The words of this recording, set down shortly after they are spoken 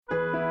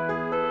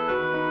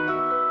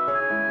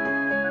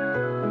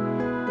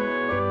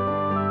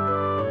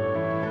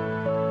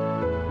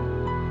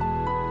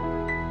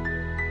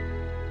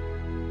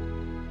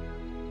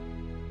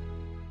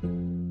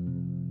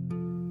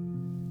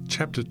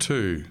Chapter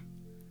 2.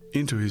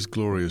 Into His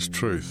Glorious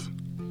Truth.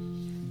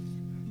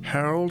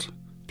 "Harold,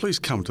 please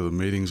come to the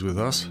meetings with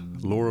us,"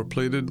 Laura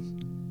pleaded.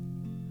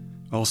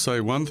 "I'll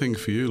say one thing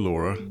for you,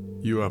 Laura.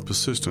 You are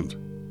persistent,"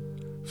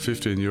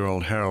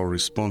 15-year-old Harold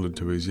responded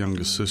to his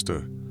younger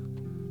sister.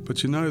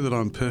 "But you know that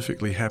I'm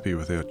perfectly happy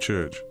with our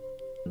church.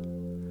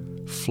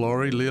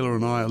 Florrie, Leela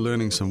and I are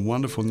learning some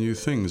wonderful new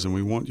things, and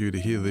we want you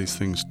to hear these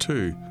things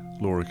too,"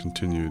 Laura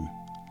continued.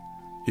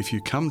 "If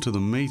you come to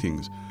the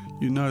meetings,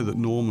 you know that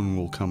Norman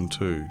will come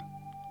too."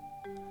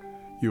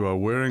 "You are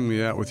wearing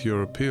me out with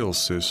your appeals,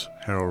 sis,"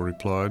 Harold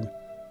replied.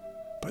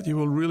 "But you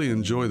will really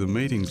enjoy the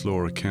meetings,"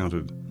 Laura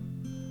countered.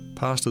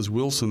 "Pastors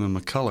Wilson and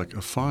McCulloch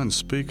are fine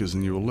speakers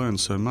and you will learn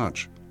so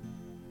much."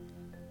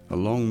 A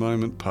long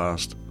moment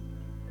passed.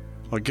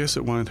 "I guess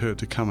it won't hurt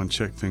to come and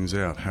check things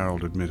out,"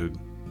 Harold admitted.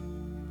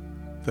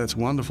 "That's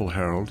wonderful,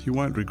 Harold. You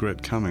won't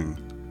regret coming,"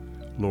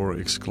 Laura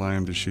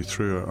exclaimed as she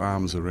threw her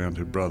arms around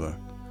her brother.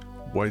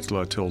 "Wait till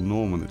I tell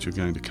Norman that you're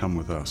going to come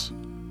with us."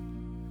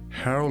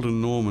 Harold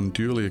and Norman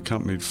duly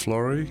accompanied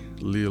Florrie,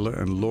 Leela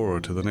and Laura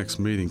to the next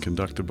meeting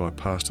conducted by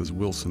Pastors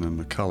Wilson and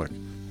McCulloch.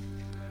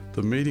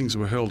 The meetings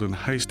were held in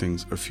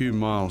Hastings, a few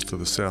miles to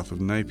the south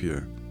of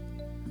Napier.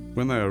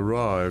 When they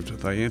arrived,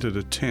 they entered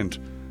a tent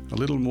a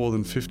little more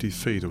than 50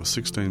 feet or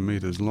 16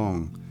 metres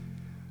long.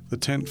 The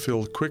tent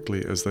filled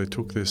quickly as they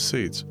took their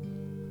seats.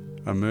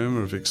 A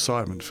murmur of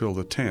excitement filled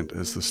the tent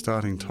as the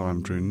starting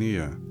time drew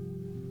near.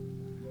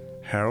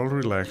 Harold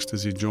relaxed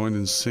as he joined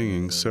in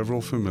singing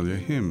several familiar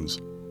hymns.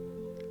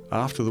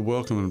 After the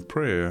welcome and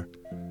prayer,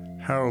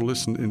 Harold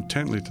listened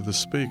intently to the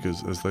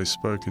speakers as they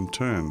spoke in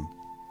turn.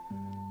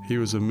 He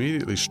was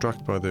immediately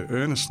struck by their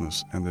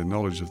earnestness and their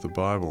knowledge of the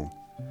Bible.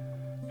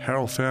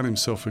 Harold found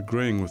himself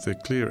agreeing with their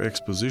clear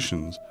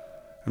expositions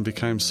and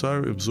became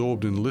so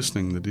absorbed in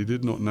listening that he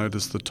did not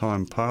notice the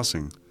time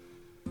passing.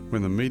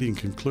 When the meeting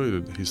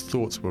concluded, his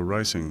thoughts were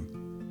racing.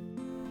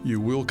 "You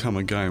will come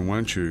again,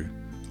 won't you?"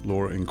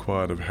 Laura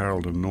inquired of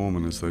Harold and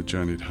Norman as they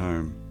journeyed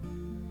home.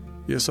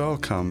 "Yes, I'll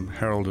come,"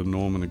 Harold and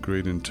Norman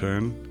agreed in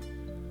turn.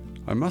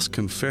 "I must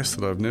confess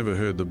that I've never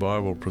heard the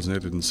Bible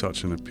presented in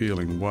such an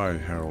appealing way,"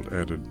 Harold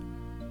added.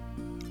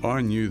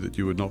 "I knew that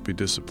you would not be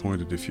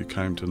disappointed if you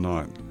came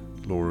tonight,"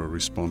 Laura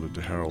responded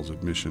to Harold's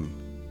admission.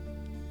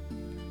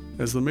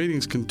 As the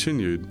meetings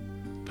continued,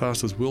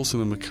 Pastors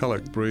Wilson and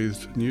McCulloch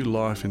breathed new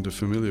life into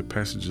familiar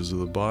passages of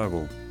the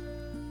Bible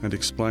and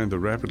explained the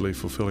rapidly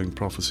fulfilling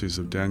prophecies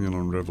of Daniel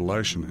and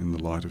Revelation in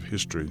the light of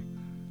history.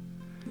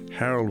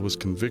 Harold was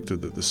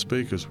convicted that the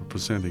speakers were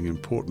presenting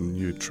important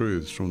new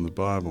truths from the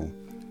Bible.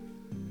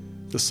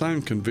 The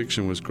same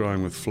conviction was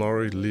growing with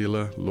Florrie,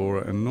 Leela,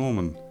 Laura and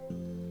Norman.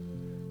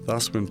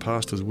 Thus, when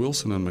Pastors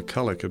Wilson and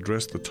McCulloch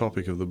addressed the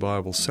topic of the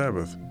Bible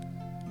Sabbath,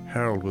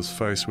 Harold was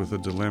faced with a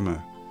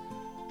dilemma.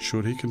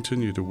 Should he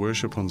continue to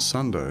worship on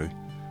Sunday,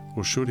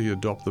 or should he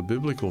adopt the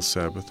biblical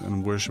Sabbath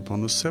and worship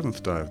on the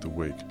seventh day of the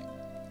week?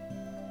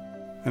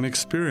 An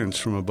experience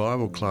from a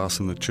Bible class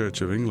in the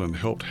Church of England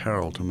helped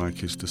Harold to make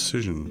his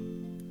decision.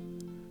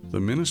 The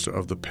minister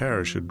of the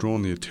parish had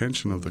drawn the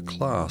attention of the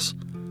class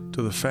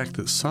to the fact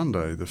that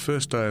Sunday, the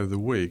first day of the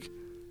week,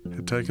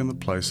 had taken the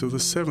place of the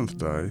seventh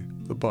day,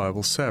 the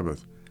Bible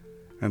Sabbath,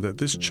 and that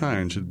this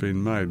change had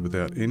been made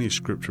without any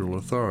scriptural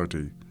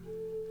authority.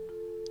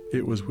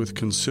 It was with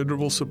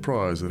considerable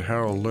surprise that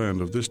Harold learned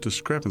of this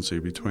discrepancy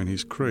between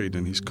his creed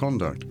and his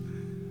conduct,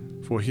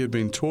 for he had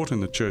been taught in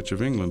the Church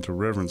of England to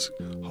reverence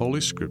Holy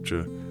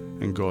Scripture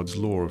and God's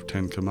law of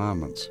 10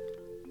 Commandments.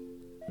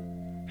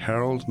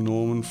 Harold,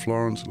 Norman,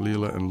 Florence,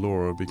 Leela and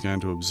Laura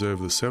began to observe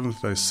the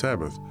seventh-day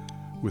Sabbath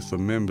with the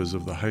members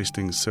of the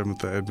Hastings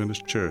Seventh-day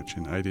Adventist Church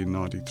in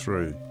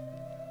 1893.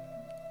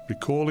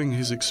 Recalling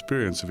his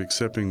experience of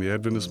accepting the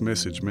Adventist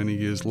message many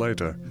years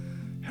later,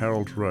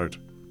 Harold wrote,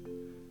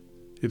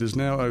 "It is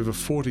now over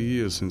 40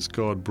 years since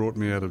God brought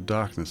me out of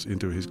darkness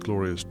into His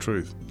glorious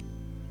truth."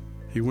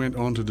 He went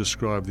on to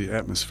describe the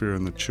atmosphere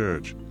in the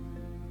church.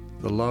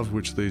 "The love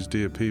which these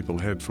dear people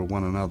had for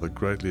one another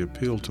greatly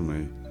appealed to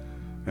me,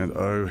 and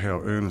oh,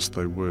 how earnest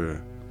they were.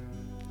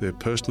 Their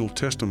personal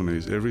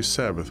testimonies every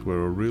Sabbath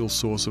were a real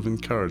source of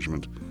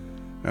encouragement,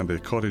 and their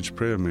cottage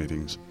prayer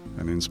meetings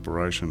an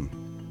inspiration."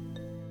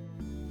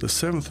 The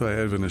Seventh-day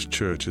Adventist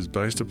Church is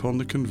based upon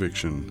the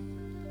conviction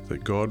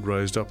that God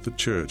raised up the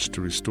church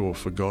to restore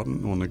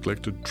forgotten or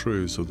neglected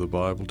truths of the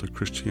Bible to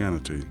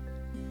Christianity,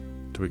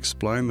 to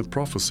explain the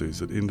prophecies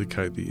that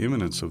indicate the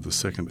imminence of the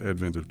second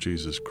advent of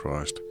Jesus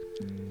Christ,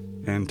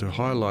 and to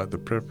highlight the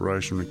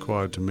preparation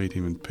required to meet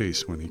Him in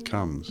peace when He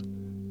comes.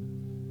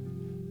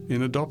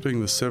 In adopting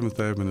the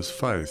Seventh-day Adventist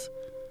faith,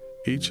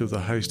 each of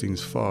the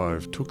Hastings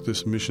Five took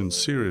this mission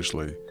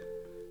seriously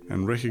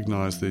and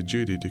recognised their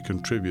duty to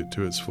contribute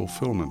to its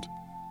fulfilment.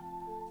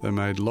 They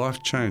made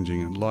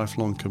life-changing and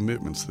lifelong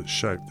commitments that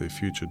shaped their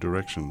future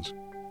directions.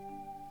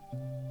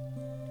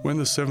 When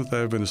the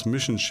Seventh-day Adventist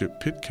mission ship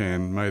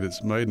Pitcairn made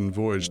its maiden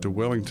voyage to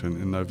Wellington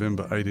in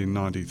November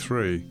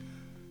 1893,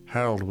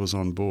 Harold was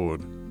on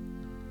board.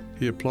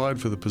 He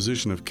applied for the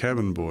position of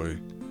cabin boy,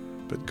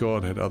 but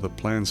God had other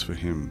plans for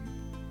him.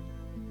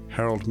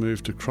 Harold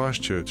moved to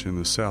Christchurch in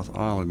the South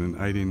Island in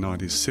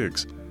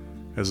 1896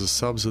 as a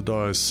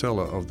subsidised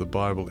seller of the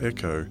Bible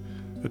Echo,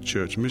 a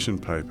church mission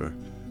paper,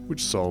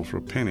 which sold for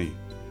a penny.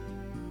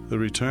 The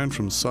return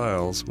from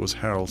sales was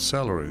Harold's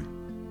salary.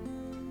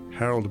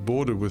 Harold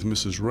boarded with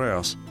Mrs.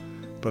 Rouse,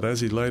 but as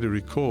he later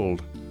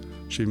recalled,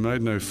 she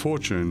made no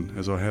fortune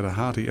as I had a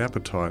hearty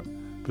appetite,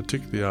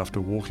 particularly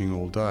after walking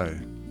all day.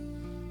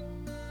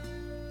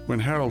 When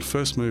Harold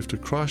first moved to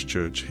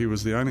Christchurch, he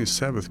was the only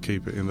Sabbath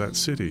keeper in that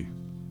city.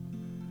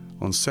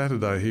 On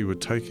Saturday he would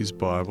take his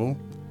Bible,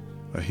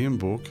 a hymn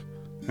book,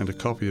 and a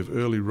copy of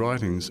early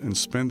writings and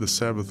spend the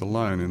Sabbath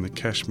alone in the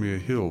Kashmir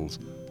Hills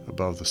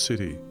above the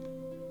city.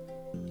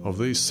 Of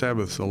these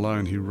Sabbaths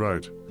alone he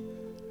wrote,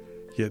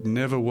 "Yet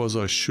never was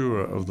I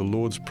surer of the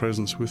Lord's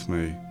presence with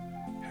me.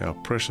 How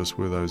precious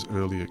were those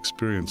early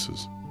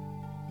experiences."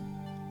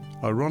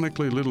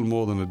 Ironically, little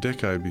more than a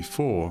decade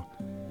before,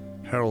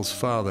 Harold's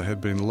father had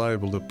been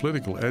labelled a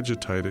political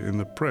agitator in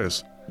the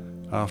press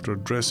after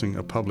addressing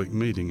a public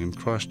meeting in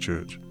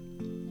Christchurch.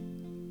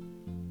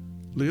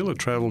 Leela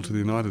travelled to the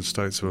United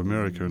States of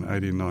America in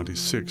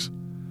 1896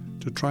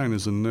 to train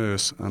as a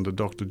nurse under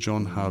Dr.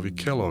 John Harvey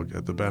Kellogg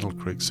at the Battle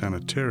Creek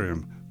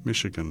Sanitarium,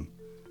 Michigan.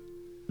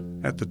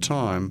 At the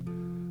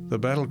time, the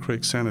Battle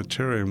Creek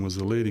Sanitarium was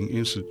the leading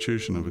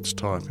institution of its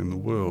type in the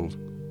world.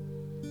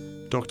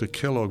 Dr.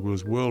 Kellogg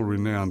was well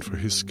renowned for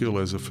his skill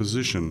as a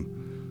physician,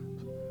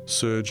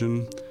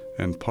 surgeon,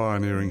 and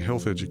pioneering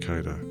health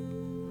educator.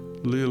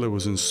 Leela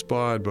was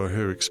inspired by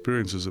her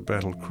experiences at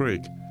Battle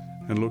Creek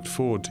and looked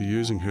forward to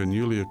using her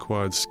newly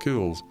acquired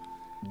skills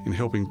in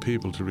helping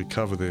people to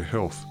recover their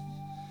health.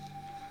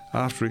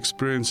 After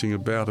experiencing a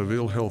bout of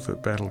ill health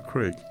at Battle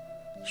Creek,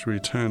 she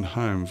returned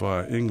home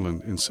via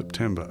England in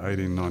September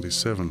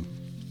 1897.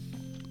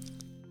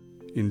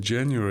 In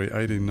January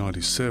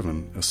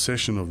 1897, a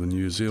session of the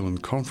New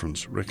Zealand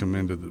Conference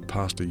recommended that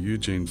Pastor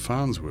Eugene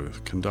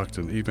Farnsworth conduct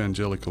an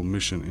evangelical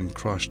mission in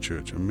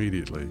Christchurch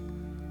immediately,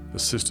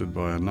 assisted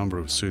by a number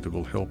of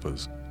suitable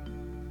helpers.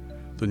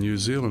 The New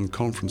Zealand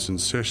Conference in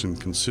session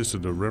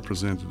consisted of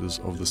representatives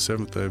of the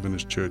Seventh-day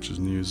Adventist Churches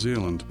New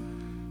Zealand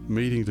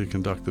meeting to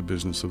conduct the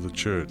business of the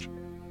church.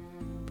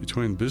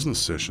 Between business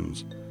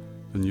sessions,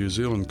 the New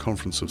Zealand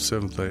Conference of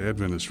Seventh-day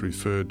Adventists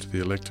referred to the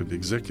elected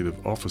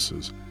executive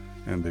officers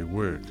and their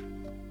work.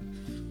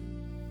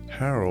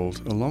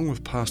 Harold, along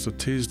with Pastor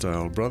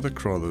Teasdale, Brother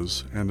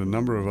Crothers, and a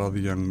number of other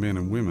young men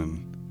and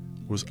women,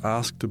 was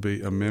asked to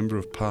be a member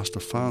of Pastor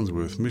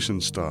Farnsworth's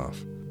mission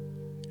staff.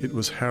 It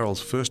was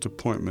Harold's first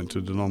appointment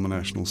to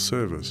denominational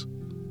service.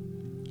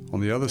 On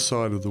the other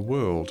side of the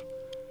world,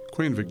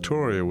 Queen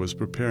Victoria was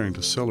preparing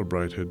to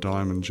celebrate her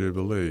Diamond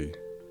Jubilee.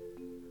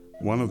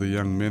 One of the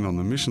young men on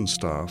the mission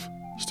staff,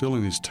 still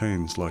in his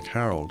teens like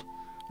Harold,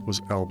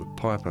 was Albert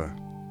Piper.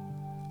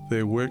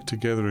 Their work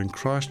together in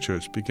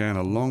Christchurch began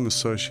a long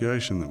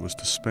association that was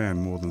to span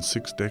more than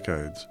 6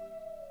 decades.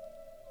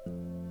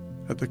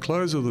 At the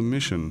close of the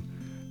mission,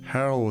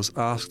 Harold was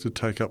asked to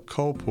take up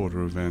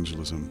colporteur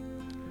evangelism.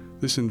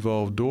 This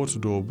involved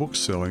door-to-door book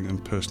selling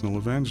and personal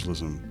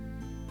evangelism.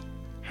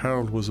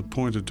 Harold was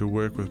appointed to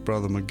work with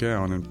Brother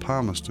McGowan in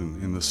Palmerston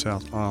in the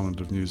South Island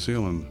of New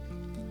Zealand.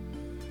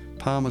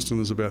 Palmerston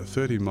is about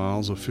 30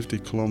 miles or 50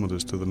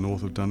 kilometres to the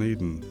north of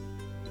Dunedin.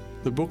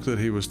 The book that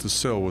he was to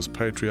sell was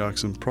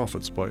Patriarchs and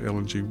Prophets by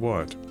Ellen G.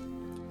 White.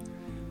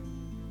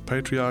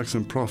 Patriarchs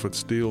and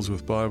Prophets deals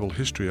with Bible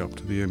history up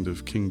to the end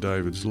of King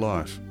David's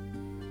life.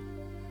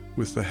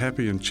 With the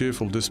happy and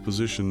cheerful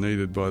disposition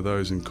needed by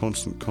those in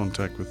constant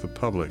contact with the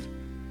public,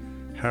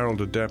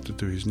 Harold adapted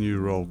to his new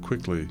role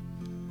quickly.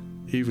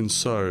 Even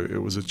so,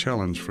 it was a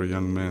challenge for a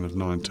young man of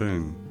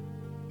 19.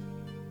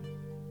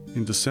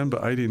 In December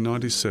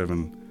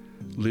 1897,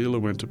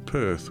 Leela went to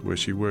Perth, where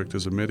she worked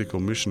as a medical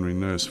missionary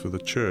nurse for the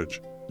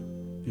church.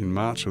 In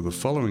March of the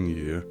following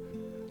year,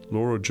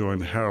 Laura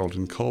joined Harold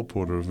in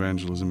colporteur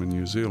evangelism in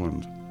New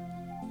Zealand.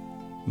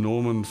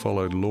 Norman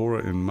followed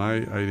Laura in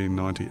May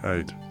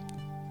 1898.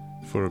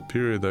 For a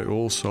period they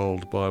all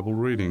sold Bible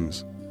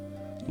readings.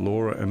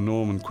 Laura and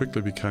Norman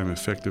quickly became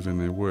effective in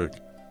their work,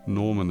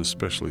 Norman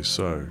especially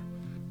so.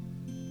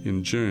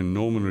 In June,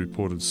 Norman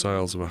reported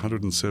sales of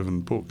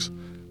 107 books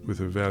with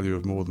a value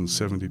of more than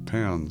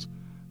 £70,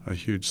 a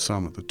huge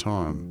sum at the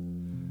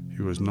time.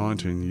 He was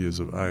 19 years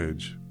of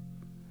age.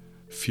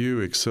 Few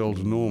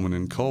excelled Norman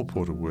in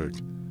colporteur work,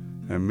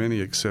 and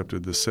many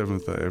accepted the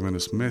Seventh-day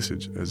Adventist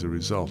message as a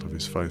result of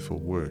his faithful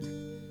work.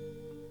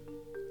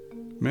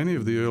 Many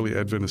of the early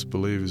Adventist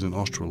believers in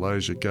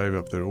Australasia gave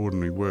up their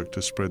ordinary work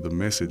to spread the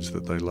message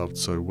that they loved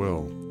so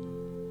well.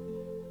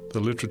 The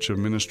literature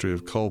ministry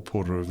of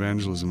colporteur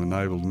evangelism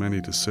enabled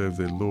many to serve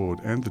their Lord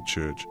and the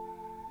church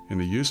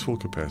in a useful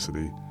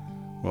capacity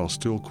while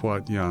still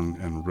quite young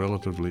and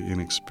relatively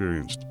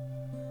inexperienced.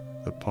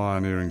 The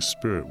pioneering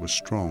spirit was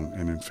strong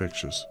and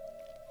infectious.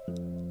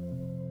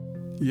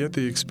 Yet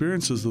the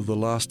experiences of the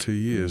last 2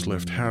 years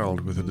left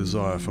Harold with a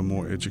desire for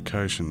more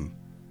education.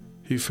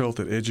 He felt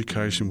that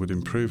education would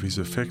improve his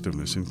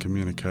effectiveness in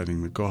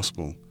communicating the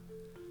gospel.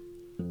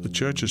 The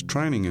church's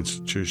training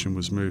institution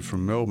was moved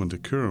from Melbourne to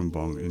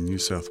Cooranbong in New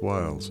South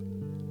Wales,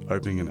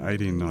 opening in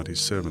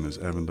 1897 as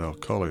Avondale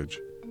College.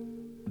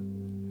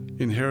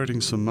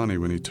 Inheriting some money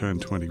when he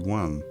turned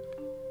 21,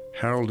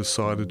 Harold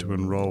decided to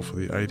enrol for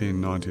the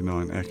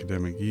 1899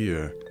 academic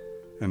year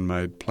and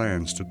made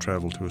plans to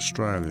travel to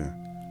Australia.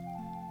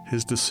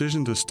 His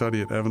decision to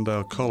study at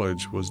Avondale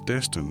College was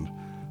destined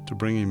to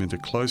bring him into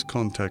close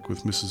contact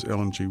with Mrs.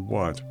 Ellen G.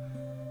 White,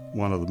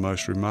 one of the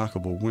most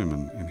remarkable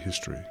women in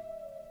history.